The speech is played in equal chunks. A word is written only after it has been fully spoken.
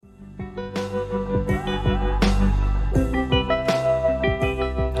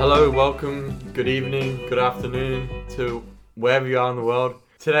Hello, welcome, good evening, good afternoon to wherever you are in the world.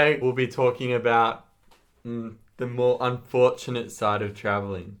 Today we'll be talking about the more unfortunate side of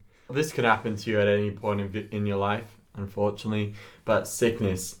traveling. This could happen to you at any point in your life, unfortunately, but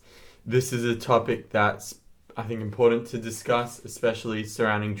sickness. This is a topic that's, I think, important to discuss, especially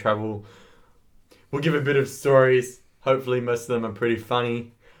surrounding travel. We'll give a bit of stories, hopefully most of them are pretty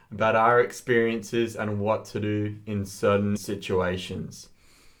funny, about our experiences and what to do in certain situations.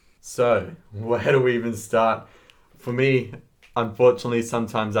 So, where do we even start? For me, unfortunately,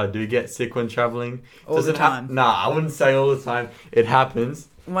 sometimes I do get sick when traveling. All the time. I wouldn't say all the time. It happens.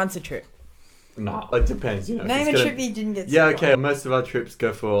 Once a trip. No, it depends, you know. Name a trip you didn't get sick Yeah, on. okay. Most of our trips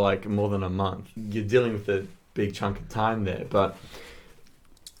go for like more than a month. You're dealing with a big chunk of time there. But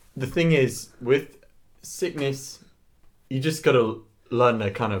the thing is, with sickness, you just got to learn to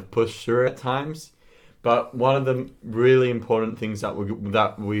kind of push through at times. But one of the really important things that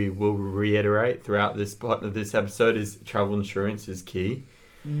we will reiterate throughout this part of this episode is travel insurance is key.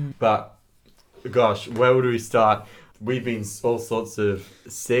 But gosh, where would we start? We've been all sorts of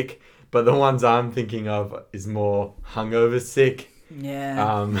sick, but the ones I'm thinking of is more hungover sick.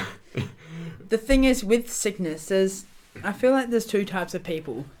 Yeah. The thing is with sickness, I feel like there's two types of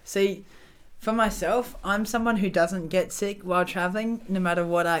people. See, for myself, I'm someone who doesn't get sick while traveling, no matter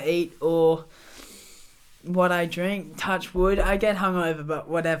what I eat or what I drink. Touch wood, I get hungover, but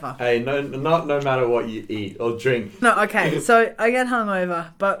whatever. Hey, not no matter what you eat or drink. No, okay, so I get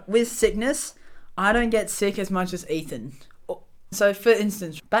hungover, but with sickness, I don't get sick as much as Ethan. So, for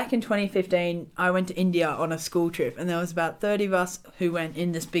instance, back in 2015, I went to India on a school trip, and there was about 30 of us who went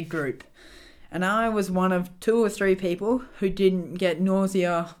in this big group. And I was one of 2 or 3 people who didn't get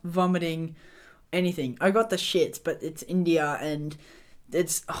nausea, vomiting, anything. I got the shits, but it's India, and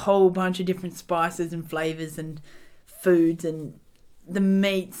it's a whole bunch of different spices and flavours and foods, and the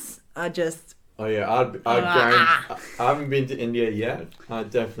meats are just... Oh yeah, I haven't been to India yet. I'm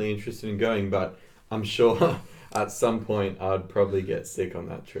definitely interested in going, but I'm sure at some point I'd probably get sick on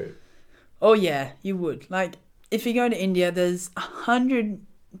that trip. Oh yeah, you would. Like, if you go to India, there's 100%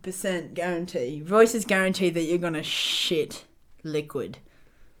 guarantee, voices guarantee that you're gonna shit liquid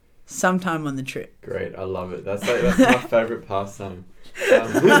sometime on the trip. Great, I love it. That's my favourite pastime.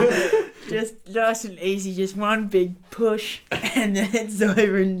 Just nice and easy, just one big push, and then it's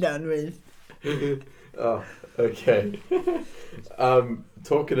over and done with. Oh, okay.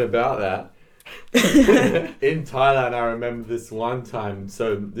 Talking about that, in Thailand, I remember this one time.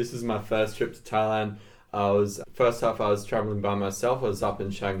 So this is my first trip to Thailand. I was traveling by myself. I was up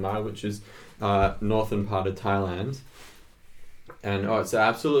in Chiang Mai, which is northern part of Thailand, and it's an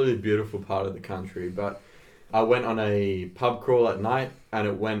absolutely beautiful part of the country. But I went on a pub crawl at night, and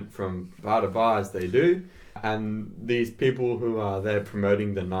it went from bar to bar as they do. And these people who are there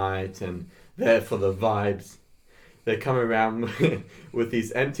promoting the night and there for the vibes, they come around with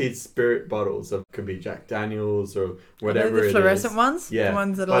these emptied spirit bottles of, could be Jack Daniels or whatever it is. The fluorescent ones? Yeah. The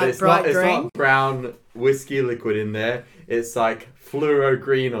ones that but are like bright green? It's not brown whiskey liquid in there. It's like fluoro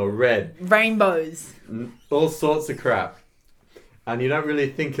green or red. Rainbows. All sorts of crap. And you don't really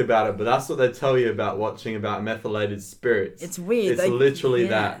think about it, but that's what they tell you about watching about methylated spirits. It's weird. It's literally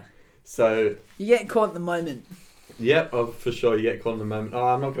that. So you get caught in the moment. Yep, for sure. You get caught in the moment. Oh,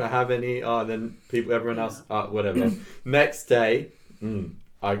 I'm not going to have any. Oh, then everyone else, whatever. Next day,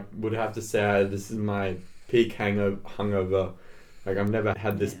 I would have to say this is my peak hungover. Like, I've never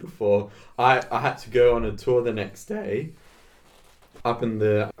had this before. I had to go on a tour the next day. I think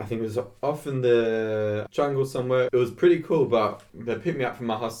it was off in the jungle somewhere. It was pretty cool, but they picked me up from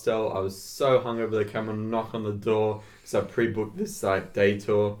my hostel. I was so hungover, they came and knock on the door because I pre-booked this like day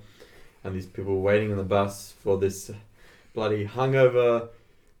tour, and these people were waiting on the bus for this bloody hungover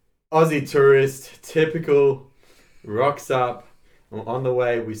Aussie tourist. Typical. Rocks up. On the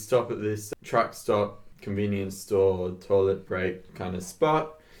way, we stop at this truck stop, convenience store, toilet break kind of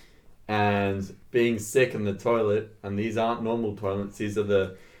spot. And being sick in the toilet, and these aren't normal toilets, these are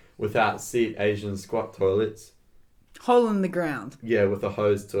the without seat Asian squat toilets. Hole in the ground. Yeah, with a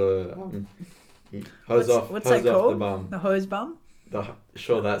hose to hose off that called? The bum. The hose bum?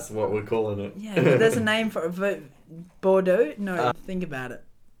 Sure, that's what we're calling it. Yeah, there's a name for it. Bordeaux? No, think about it.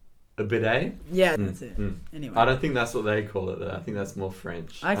 A bidet? Yeah, that's it. Anyway. I don't think that's what they call it though. I think that's more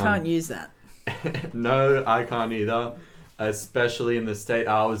French. I can't use that. No, I can't either. Especially in the state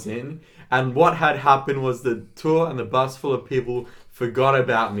I was in. And what had happened was the tour and the bus full of people forgot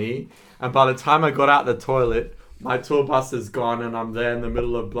about me. And by the time I got out the toilet, my tour bus is gone and I'm there in the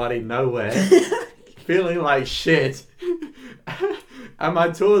middle of bloody nowhere, feeling like shit. And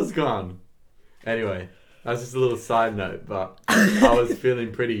my tour's gone. Anyway, That's just a little side note, but I was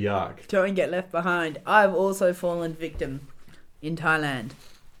feeling pretty yuck. Don't get left behind. I've also fallen victim in Thailand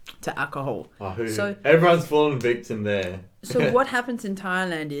to alcohol. So everyone's fallen victim there. So what happens in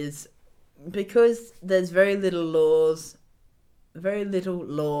Thailand is, because there's very little law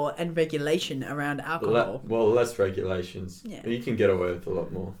and regulation around alcohol. Less regulations. Yeah. You can get away with a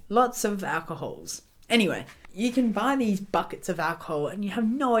lot more. Lots of alcohols. Anyway, you can buy these buckets of alcohol and you have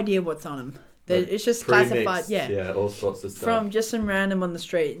no idea what's on them. It's just classified, yeah, all sorts of stuff. From just some random on the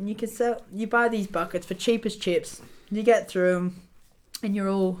street. And you buy these buckets for cheap as chips. You get through them and you're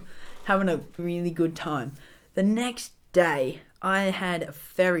all having a really good time. The next day, I had a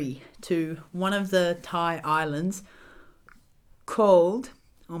ferry to one of the Thai islands called,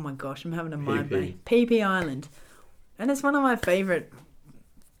 oh my gosh, I'm having a mind break. Phi Phi Island. And it's one of my favourite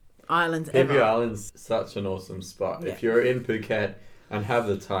islands ever. Phi Phi Island's such an awesome spot. Yeah. If you're in Phuket and have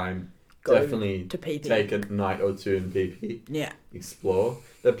the time, definitely to Phi Phi. Take a night or two in Phi Phi. Yeah. Explore.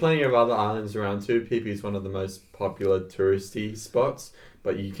 There are plenty of other islands around too. Phi Phi is one of the most popular touristy spots,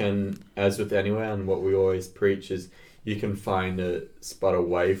 but you can, as with anywhere, and what we always preach is you can find a spot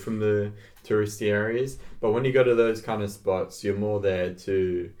away from the touristy areas. But when you go to those kind of spots, you're more there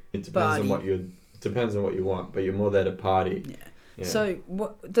to, it depends on what you want, but you're more there to party. Yeah. So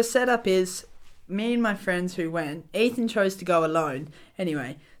the setup is, me and my friends who went, Ethan chose to go alone.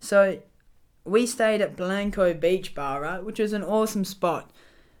 Anyway, so we stayed at Blanco Beach Bar, right, which was an awesome spot.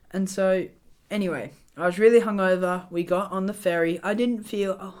 And so, anyway, I was really hungover. We got on the ferry. I didn't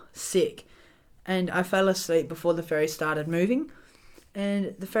feel sick. And I fell asleep before the ferry started moving.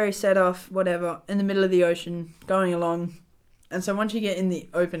 And the ferry set off, whatever, in the middle of the ocean, going along. And so once you get in the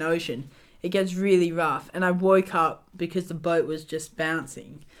open ocean, it gets really rough. And I woke up because the boat was just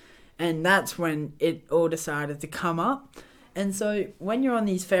bouncing. And that's when it all decided to come up. And so when you're on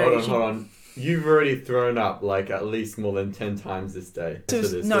these ferries... Hold on. You've already thrown up like at least more than 10 times this day.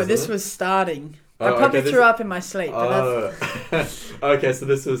 This was starting. I probably threw up in my sleep. But okay, so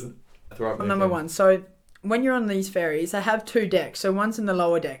this was... Number one. So when you're on these ferries, they have two decks. So one's in the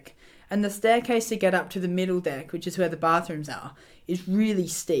lower deck. And the staircase to get up to the middle deck, which is where the bathrooms are, is really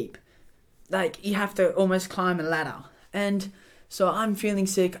steep. Like, you have to almost climb a ladder. And so I'm feeling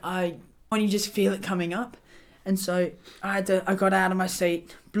sick. When you just feel it coming up. And so I got out of my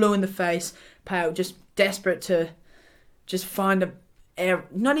seat, blue in the face, pale, just desperate to just find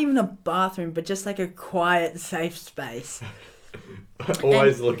not even a bathroom, but just like a quiet, safe space.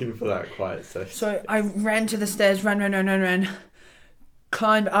 Always looking for that quiet safe. So I ran to the stairs, ran,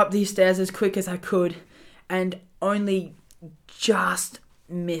 climbed up these stairs as quick as I could, and only just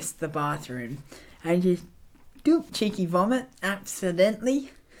missed the bathroom. And just cheeky vomit,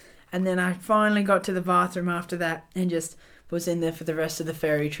 accidentally. And then I finally got to the bathroom after that and just was in there for the rest of the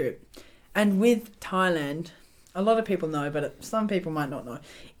ferry trip. And with Thailand, a lot of people know, but some people might not know,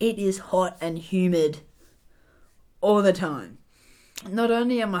 it is hot and humid all the time. Not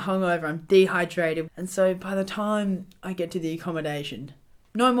only am I hungover, I'm dehydrated. And so by the time I get to the accommodation,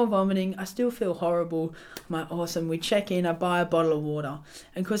 no more vomiting. I still feel horrible. I'm awesome. We check in, I buy a bottle of water.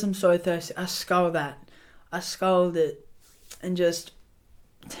 And because I'm so thirsty, I scull that. I sculled it, and just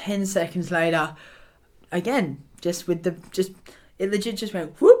 10 seconds later, again, it legit just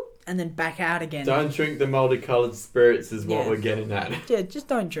went whoop and then back out again. Don't drink the multicolored spirits is what we're getting at. Yeah, just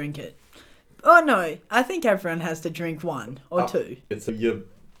don't drink it. Oh no, I think everyone has to drink one or two. It's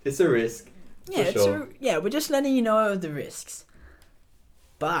a risk. Yeah, sure. We're just letting you know of the risks.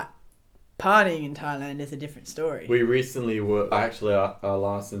 But partying in Thailand is a different story. We recently were, actually our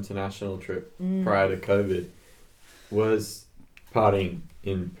last international trip prior to COVID was partying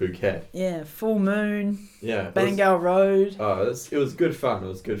in Phuket. Yeah, full moon. Yeah. Bengal Road. It was good fun. It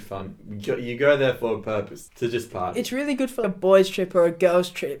was good fun. You go there for a purpose, to just party. It's really good for a boys' trip or a girls'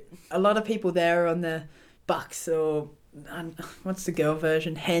 trip. A lot of people there are on the bucks or, what's the girl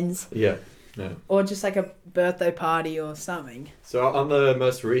version? Hens. Yeah. No. Or just like a birthday party or something. So on the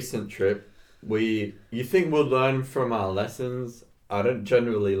most recent trip, you think we'll learn from our lessons. I don't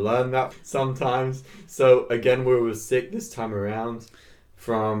generally learn that sometimes. So again, we were sick this time around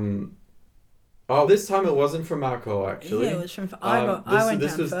from... Oh, this time it wasn't from alcohol, actually. Yeah, it was from... I went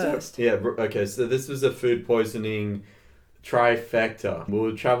down first. Okay, so this was a food poisoning trifecta. We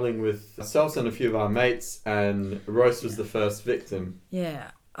were travelling with ourselves and a few of our mates, and Royce was the first victim.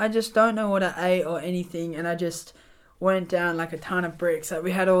 Yeah, I just don't know what I ate or anything, and I just went down like a ton of bricks. Like,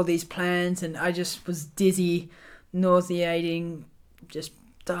 we had all these plans, and I just was dizzy, nauseating, just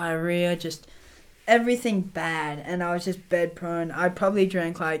diarrhea, just everything bad, and I was just bed prone. I probably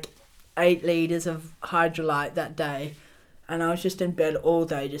drank like 8 litres of Hydrolite that day. And I was just in bed all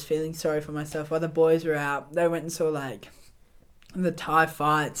day just feeling sorry for myself while the boys were out. They went and saw like the Thai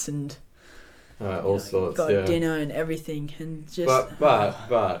fights and all sorts, got dinner and everything, and just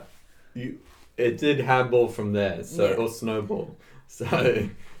but it did handball from there, or snowball. So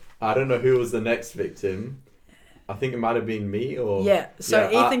I don't know who was the next victim. I think it might have been me or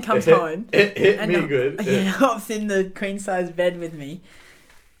Ethan comes home. It hit me good. He hops in the queen size bed with me,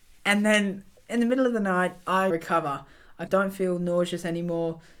 and then in the middle of the night I recover. I don't feel nauseous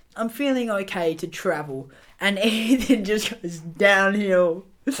anymore. I'm feeling okay to travel, and Ethan just goes downhill.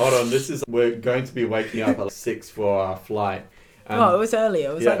 Hold on, we're going to be waking up at 6 for our flight. It was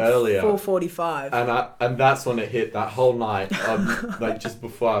earlier. It was earlier. 4:45. And that's when it hit. That whole night, like just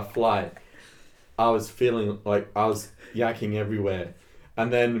before our flight, I was feeling like I was yakking everywhere.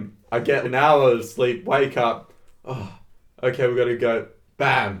 And then I get an hour of sleep, wake up. Oh, okay, we got to go.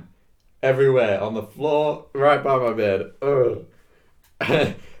 Bam, everywhere on the floor, right by my bed. Ugh.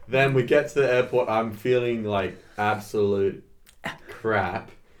 Then we get to the airport. I'm feeling like absolute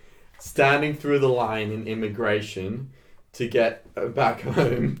crap. Standing through the line in immigration to get back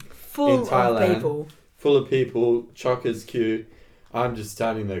home in Thailand. Full of people, chockers queue. I'm just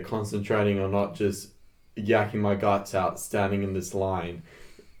standing there concentrating on not just yakking my guts out, standing in this line.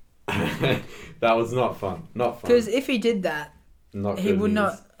 That was not fun. Because if he did that, he would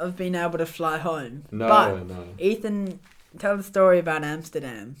not have been able to fly home. No. Ethan, tell the story about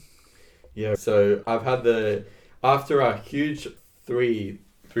Amsterdam. Yeah, so I've had after a huge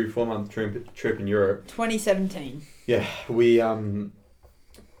 4 month trip in Europe. 2017. Yeah, we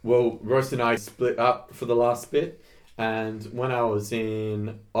Royce and I split up for the last bit, and when I was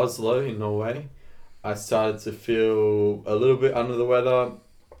in Oslo in Norway, I started to feel a little bit under the weather,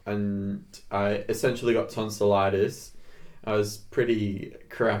 and I essentially got tonsillitis. I was pretty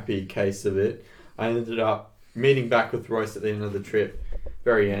crappy case of it. I ended up meeting back with Royce at the end of the trip.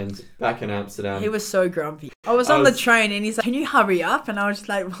 Very end, back in Amsterdam. He was so grumpy. I was on the train and he's like, "Can you hurry up?" And I was just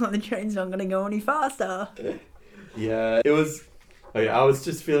like, "Well, the train's not going to go any faster." Yeah, it was... I was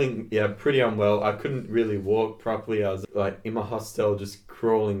just feeling, pretty unwell. I couldn't really walk properly. I was like in my hostel just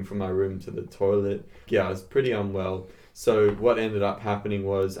crawling from my room to the toilet. Yeah, I was pretty unwell. So what ended up happening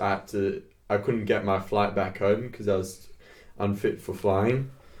was I couldn't get my flight back home because I was unfit for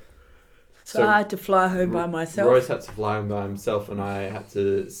flying. So I had to fly home by myself. Royce had to fly home by himself and I had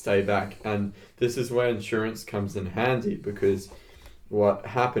to stay back. And this is where insurance comes in handy, because what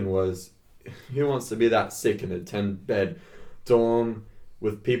happened was, who wants to be that sick in a 10-bed dorm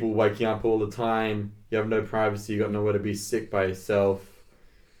with people waking up all the time? You have no privacy, you got nowhere to be sick by yourself.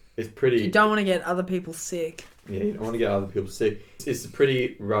 It's pretty... You don't want to get other people sick. Yeah, you don't want to get other people sick. It's a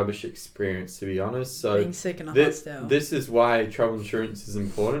pretty rubbish experience, to be honest. So being sick in a hostel. This is why travel insurance is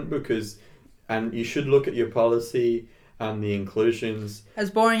important, because... And you should look at your policy and the inclusions.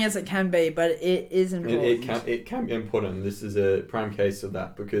 As boring as it can be, but it is important. It can be important. This is a prime case of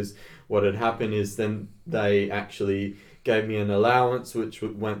that, because what had happened is then they actually gave me an allowance which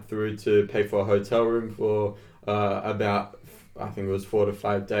went through to pay for a hotel room for about, I think it was 4 to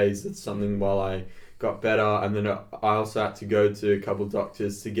 5 days. It's something while I got better. And then I also had to go to a couple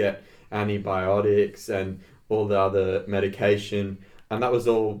doctors to get antibiotics and all the other medication. And that was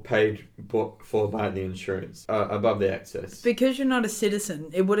all paid for by the insurance, above the excess. Because you're not a citizen,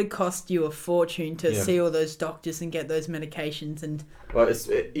 it would have cost you a fortune to see all those doctors and get those medications. And well,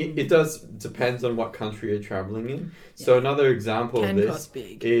 it does depends on what country you're travelling in. Yeah. So another example of this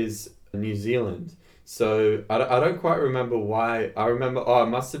is New Zealand. So I don't quite remember why. I remember, it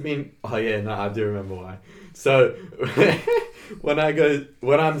must have been, I do remember why. So when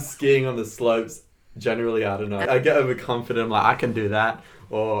I'm skiing on the slopes, generally, I don't know, I get overconfident. I'm like, I can do that,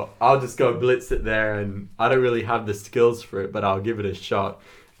 or I'll just go blitz it there, and I don't really have the skills for it, but I'll give it a shot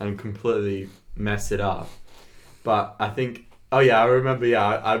and completely mess it up. But I think, I remember,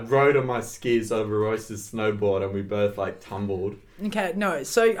 I rode on my skis over Royce's snowboard, and we both tumbled. Okay, no,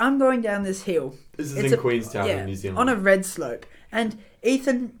 so I'm going down this hill. This is in Queenstown in New Zealand. On a red slope, and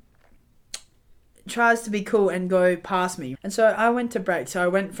Ethan tries to be cool and go past me. And so I went to brake. So I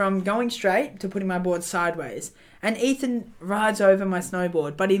went from going straight to putting my board sideways. And Ethan rides over my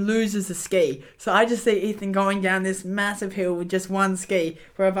snowboard, but he loses the ski. So I just see Ethan going down this massive hill with just one ski,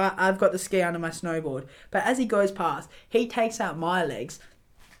 where I've got the ski under my snowboard. But as he goes past, he takes out my legs.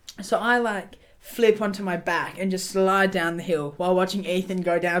 So I flip onto my back and just slide down the hill while watching Ethan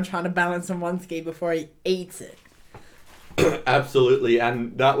go down trying to balance on one ski before he eats it. Absolutely,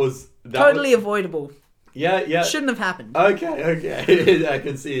 and that was... Totally avoidable. Yeah. Shouldn't have happened. Okay. I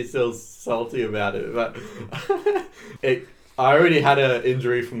can see you're still salty about it, but I already had an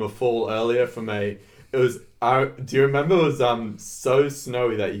injury from a fall earlier from a it was. Do you remember it was so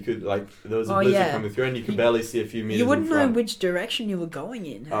snowy that you could like there was a blizzard coming through and you could barely see a few meters. You wouldn't in front. know which direction you were going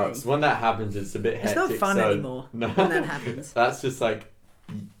in. Hey? So when that happens, it's a bit hectic. It's not fun anymore when that happens. That's just like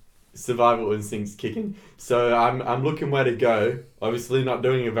survival instincts kicking. So I'm looking where to go. Obviously, not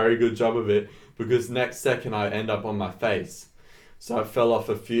doing a very good job of it because next second I end up on my face. So I fell off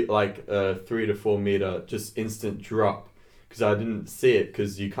a 3 to 4 meter just instant drop. Because I didn't see it,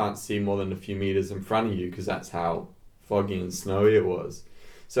 because you can't see more than a few meters in front of you, because that's how foggy and snowy it was.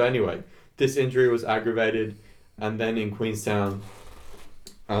 So anyway, this injury was aggravated, and then in Queenstown,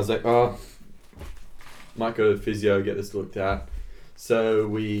 I was like, might go to the physio, get this looked at. So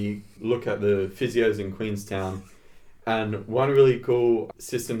we look at the physios in Queenstown, and one really cool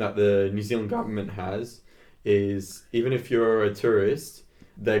system that the New Zealand government has is, even if you're a tourist,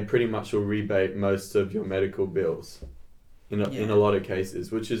 they pretty much will rebate most of your medical bills. In a lot of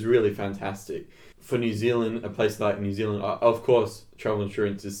cases, which is really fantastic. For New Zealand, a place like New Zealand, of course, travel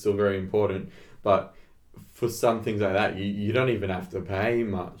insurance is still very important, but for some things like that, you don't even have to pay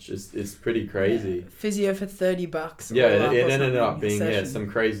much. It's pretty crazy. Yeah. Physio for $30. Yeah, it ended up being some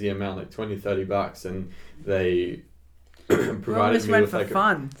crazy amount, like $20-$30, and they provided me with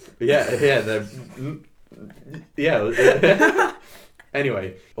fun.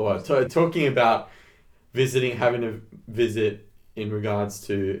 Anyway, talking about having a visit in regards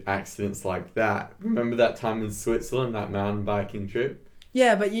to accidents like that. Remember that time in Switzerland, that mountain biking trip?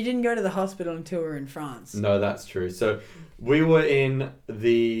 Yeah, but you didn't go to the hospital until we were in France. No, that's true. So we were in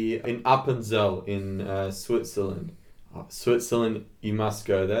Appenzell in Switzerland. Switzerland, you must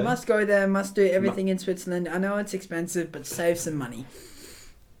go there. Must go there, must do everything in Switzerland. I know it's expensive, but save some money.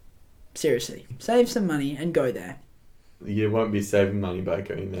 Seriously, save some money and go there. You won't be saving money by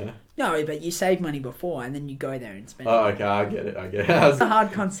going there. No, but you save money before and then you go there and spend it. Oh, okay, I get it. It's a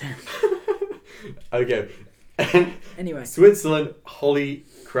hard concept. Okay. Anyway. Switzerland, holy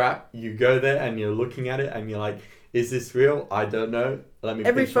crap. You go there and you're looking at it and you're like, is this real? I don't know. Let me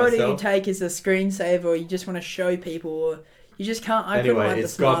Every photo myself. you take is a screensaver, or you just want to show people, or you just can't open anyway, the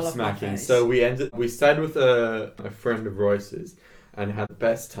smile off my gobsmacking. face. So we stayed with a friend of Royce's and had the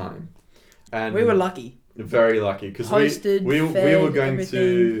best time. And we were lucky. Very lucky, because we were going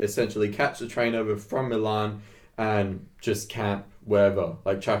to essentially catch the train over from Milan and just camp wherever,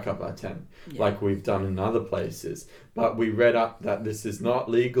 like chuck up our tent, like we've done in other places. But we read up that this is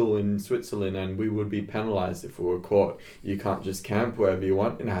not legal in Switzerland and we would be penalised if we were caught. You can't just camp wherever you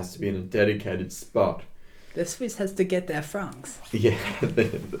want. It has to be in a dedicated spot. The Swiss has to get their francs. Yeah,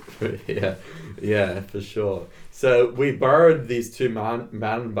 for sure. So we borrowed these 2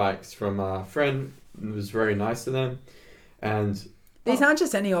 mountain bikes from our friend. It was very nice of them, and these aren't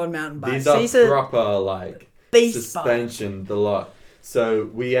just any old mountain bikes. These are proper like suspension, bikes. The lot. So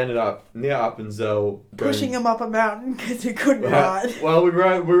we ended up near Appenzell, pushing them up a mountain because you couldn't ride. Well, we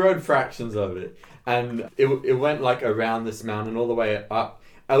rode fractions of it, and it went like around this mountain all the way up.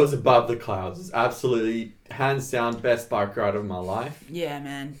 I was above the clouds. It's absolutely hands down best bike ride of my life. Yeah,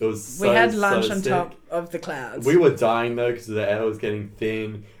 man. It was we had lunch on top of the clouds. We were dying though because the air was getting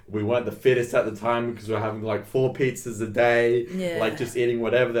thin. We weren't the fittest at the time because we were having like 4 pizzas a day. Yeah. Like just eating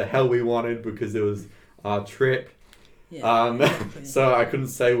whatever the hell we wanted because it was our trip. Yeah, exactly. So I couldn't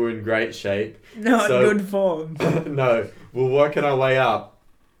say we're in great shape. Not in good form. No, we're working our way up,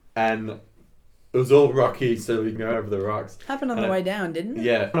 and it was all rocky, so we can go over the rocks. Happened on the way down, didn't it?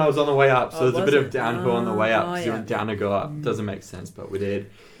 Yeah, when I was on the way up, so there's a bit of downhill on the way up. Oh, you went down to go up. Doesn't make sense, but we did.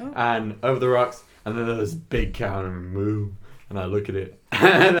 Oh. And over the rocks, and then there was this big cow and moo, and I look at it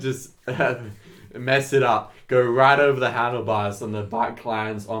and just mess it up. Go right over the handlebars, and the bike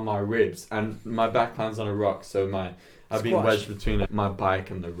lands on my ribs, and my back lands on a rock, so I've been wedged between my bike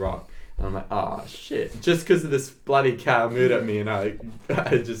and the rock. And I'm like, oh shit. Just because of this bloody cow mooed at me and I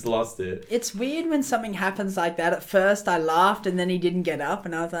just lost it. It's weird when something happens like that. At first I laughed and then he didn't get up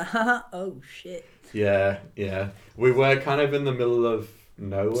and I was like, haha, oh shit. Yeah. We were kind of in the middle of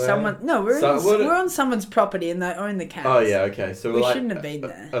nowhere. We're on someone's property and they own the cows. Oh yeah, okay. So we shouldn't have been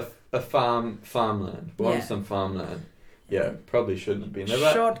there. A farmland. We're on some farmland. Yeah, probably shouldn't have been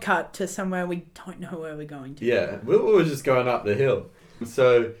there. Shortcut to somewhere we don't know where we're going to. Yeah, we were just going up the hill.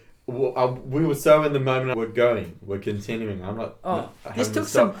 So we were so in the moment we're continuing. I'm not. Oh, this took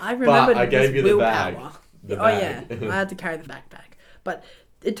some. I remember. I gave you the bag. Oh yeah, I had to carry the backpack, but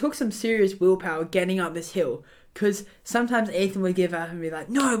it took some serious willpower getting up this hill. Because sometimes Ethan would give up and be like,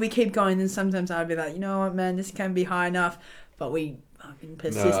 "No, we keep going." And sometimes I'd be like, "You know what, man, this can't be high enough." But we fucking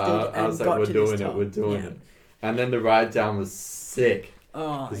persisted I was and got to this top. We're doing it. And then the ride down was sick.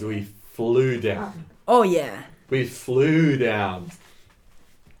 Oh, because we flew down. Oh yeah. We flew down.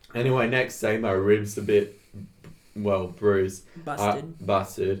 Anyway, next day my ribs a bit, well, bruised.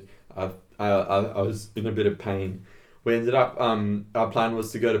 Busted. I was in a bit of pain. We ended up, our plan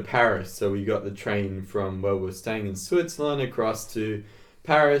was to go to Paris, so we got the train from where we were staying in Switzerland across to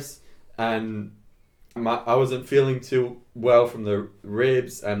Paris, and I wasn't feeling too well from the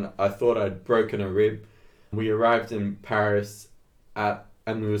ribs, and I thought I'd broken a rib. We arrived in Paris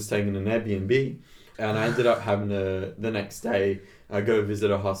and we were staying in an Airbnb, and I ended up having the next day I go visit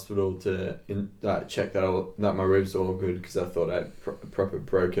a hospital to check that my ribs were all good, because I thought I'd proper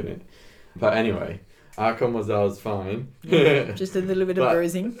broken it. But anyway, outcome was I was fine. Yeah, just a little bit of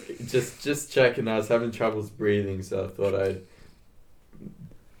bruising. Just checking. I was having troubles breathing, so I thought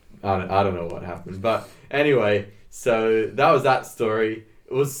I don't know what happened. But anyway, so that was that story.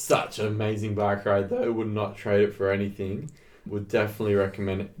 It was such an amazing bike ride, though. I would not trade it for anything. Would definitely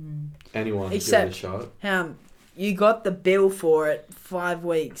recommend it. Anyone give it a shot. You got the bill for it 5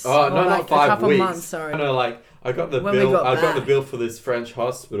 weeks. Oh, no, not 5 weeks. A couple months, sorry. No, like, I got the bill. I got the bill for this French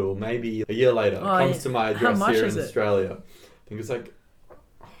hospital maybe a year later. It comes to my address here in Australia. I think it's like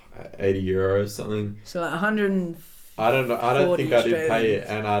 €80 something. So like 140. I don't know. I don't think I did pay it,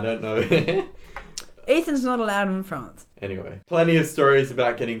 and I don't know. Ethan's not allowed in France. Anyway, plenty of stories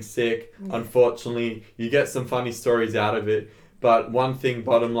about getting sick. Unfortunately, you get some funny stories out of it. But one thing,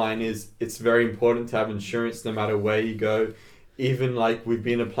 bottom line is, it's very important to have insurance no matter where you go. Even like we've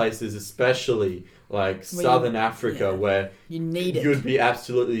been to places, especially like Southern Africa, where you need it. You'd be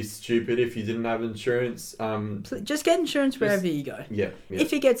absolutely stupid if you didn't have insurance. Just get insurance wherever you go. Yeah.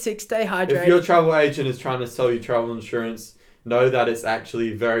 If you get sick, stay hydrated. If your travel agent is trying to sell you travel insurance, know that it's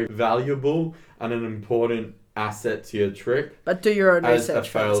actually very valuable and an important asset to your trip. But do your own research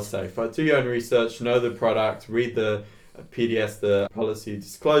first. As a fail-safe. But do your own research, know the product, read the PDS, the policy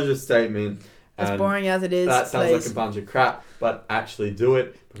disclosure statement. As boring as it is, that sounds like a bunch of crap, but actually do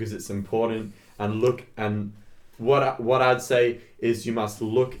it because it's important. And look, and what I'd say is you must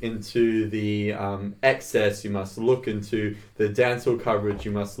look into the excess, you must look into the dental coverage,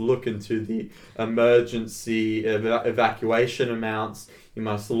 you must look into the emergency evacuation amounts, you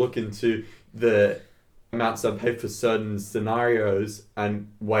must look into the amounts I pay for certain scenarios and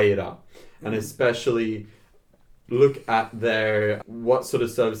weigh it up. And especially look at what sort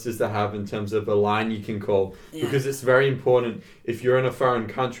of services they have in terms of a line you can call, because it's very important. If you're in a foreign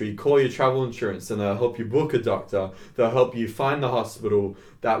country, call your travel insurance and they'll help you book a doctor. They'll help you find the hospital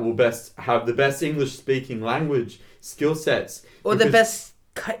that will have the best English speaking language skill sets, or the best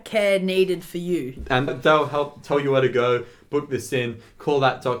care needed for you, and they'll help tell you where to go. Book this in, call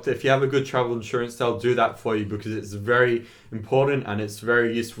that doctor. If you have a good travel insurance, they'll do that for you, because it's very important and it's a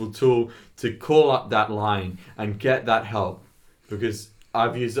very useful tool to call up that line and get that help, because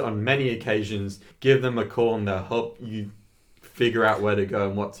I've used it on many occasions. Give them a call and they'll help you figure out where to go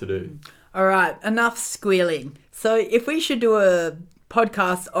and what to do. All right, enough squealing. So if we should do a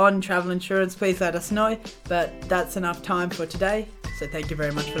podcast on travel insurance, please let us know. But that's enough time for today. So thank you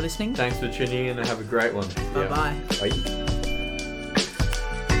very much for listening. Thanks for tuning in and have a great one. Bye-bye. Bye.